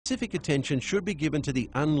Specific attention should be given to the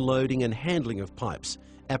unloading and handling of pipes,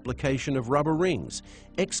 application of rubber rings,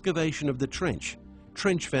 excavation of the trench,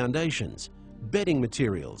 trench foundations, bedding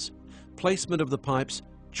materials, placement of the pipes,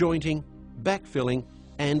 jointing, backfilling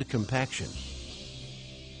and compaction.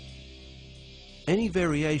 Any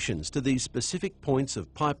variations to these specific points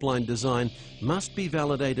of pipeline design must be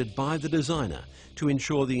validated by the designer to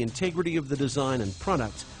ensure the integrity of the design and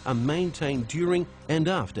products are maintained during and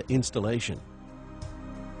after installation.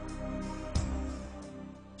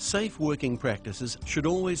 Safe working practices should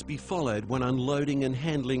always be followed when unloading and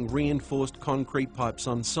handling reinforced concrete pipes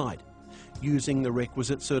on site, using the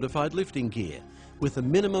requisite certified lifting gear, with a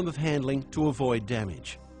minimum of handling to avoid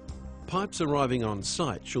damage. Pipes arriving on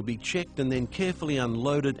site should be checked and then carefully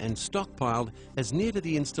unloaded and stockpiled as near to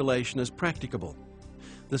the installation as practicable.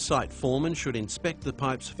 The site foreman should inspect the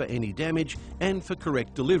pipes for any damage and for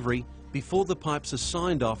correct delivery before the pipes are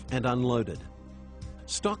signed off and unloaded.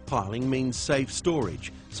 Stockpiling means safe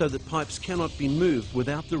storage so that pipes cannot be moved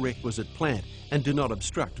without the requisite plant and do not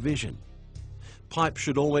obstruct vision. Pipes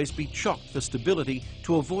should always be chocked for stability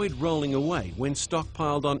to avoid rolling away when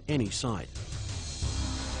stockpiled on any site.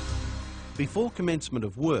 Before commencement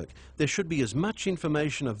of work, there should be as much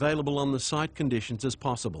information available on the site conditions as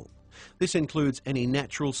possible. This includes any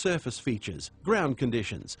natural surface features, ground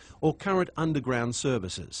conditions, or current underground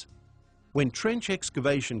services. When trench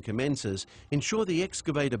excavation commences, ensure the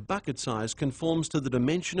excavator bucket size conforms to the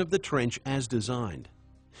dimension of the trench as designed.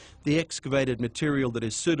 The excavated material that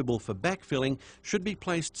is suitable for backfilling should be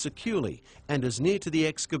placed securely and as near to the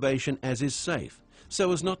excavation as is safe,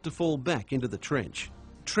 so as not to fall back into the trench.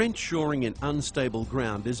 Trench shoring in unstable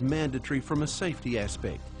ground is mandatory from a safety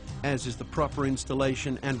aspect, as is the proper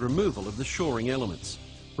installation and removal of the shoring elements.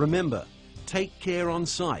 Remember, take care on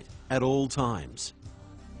site at all times.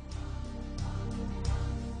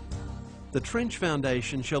 The trench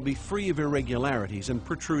foundation shall be free of irregularities and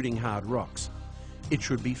protruding hard rocks. It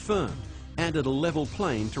should be firm and at a level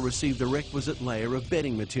plane to receive the requisite layer of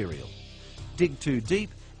bedding material. Dig too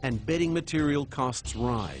deep and bedding material costs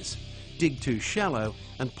rise. Dig too shallow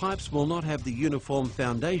and pipes will not have the uniform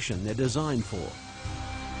foundation they're designed for.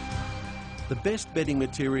 The best bedding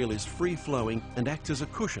material is free-flowing and acts as a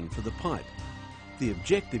cushion for the pipe. The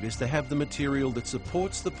objective is to have the material that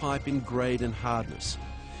supports the pipe in grade and hardness.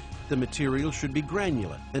 The material should be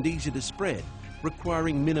granular and easy to spread,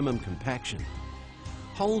 requiring minimum compaction.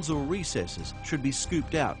 Holes or recesses should be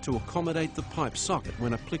scooped out to accommodate the pipe socket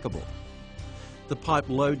when applicable. The pipe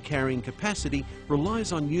load carrying capacity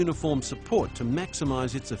relies on uniform support to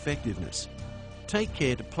maximize its effectiveness. Take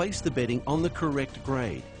care to place the bedding on the correct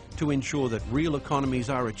grade to ensure that real economies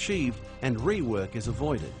are achieved and rework is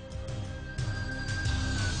avoided.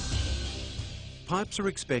 Pipes are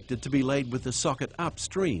expected to be laid with the socket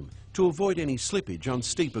upstream to avoid any slippage on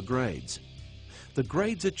steeper grades. The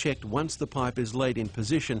grades are checked once the pipe is laid in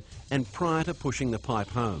position and prior to pushing the pipe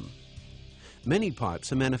home. Many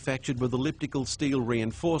pipes are manufactured with elliptical steel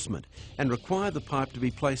reinforcement and require the pipe to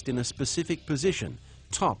be placed in a specific position,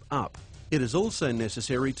 top up. It is also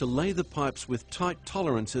necessary to lay the pipes with tight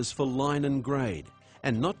tolerances for line and grade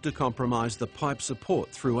and not to compromise the pipe support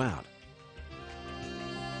throughout.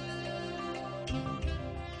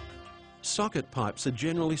 Socket pipes are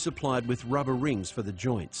generally supplied with rubber rings for the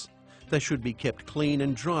joints. They should be kept clean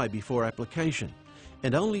and dry before application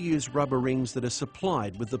and only use rubber rings that are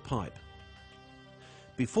supplied with the pipe.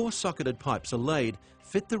 Before socketed pipes are laid,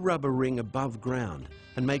 fit the rubber ring above ground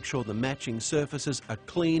and make sure the matching surfaces are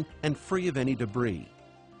clean and free of any debris.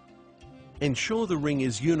 Ensure the ring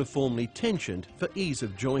is uniformly tensioned for ease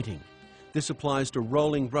of jointing. This applies to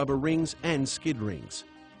rolling rubber rings and skid rings.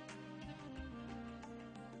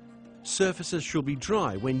 Surfaces should be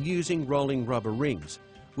dry when using rolling rubber rings,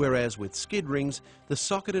 whereas with skid rings, the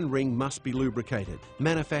socket and ring must be lubricated.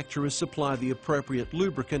 Manufacturers supply the appropriate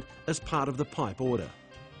lubricant as part of the pipe order.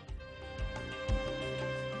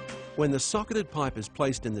 When the socketed pipe is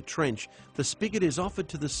placed in the trench, the spigot is offered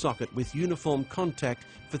to the socket with uniform contact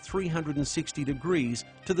for 360 degrees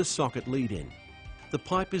to the socket lead-in. The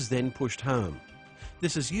pipe is then pushed home.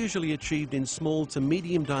 This is usually achieved in small to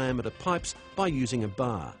medium diameter pipes by using a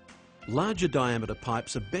bar. Larger diameter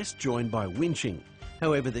pipes are best joined by winching.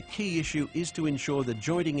 However, the key issue is to ensure the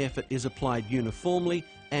jointing effort is applied uniformly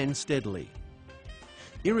and steadily.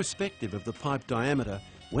 Irrespective of the pipe diameter,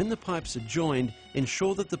 when the pipes are joined,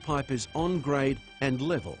 ensure that the pipe is on grade and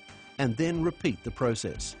level, and then repeat the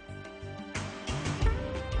process.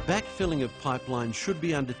 Backfilling of pipelines should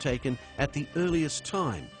be undertaken at the earliest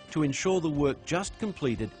time to ensure the work just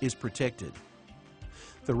completed is protected.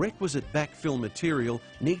 The requisite backfill material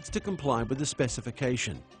needs to comply with the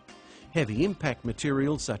specification. Heavy impact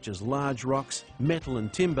materials such as large rocks, metal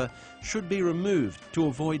and timber should be removed to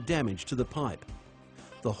avoid damage to the pipe.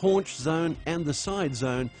 The haunch zone and the side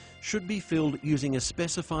zone should be filled using a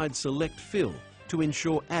specified select fill to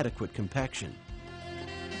ensure adequate compaction.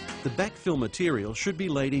 The backfill material should be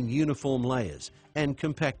laid in uniform layers and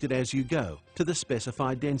compacted as you go to the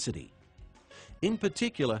specified density. In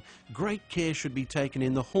particular, great care should be taken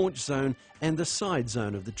in the haunch zone and the side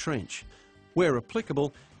zone of the trench. Where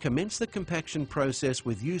applicable, commence the compaction process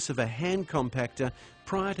with use of a hand compactor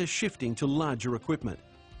prior to shifting to larger equipment.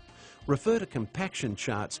 Refer to compaction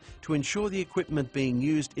charts to ensure the equipment being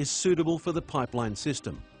used is suitable for the pipeline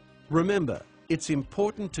system. Remember, it's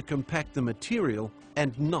important to compact the material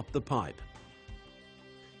and not the pipe.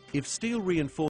 If steel reinforcement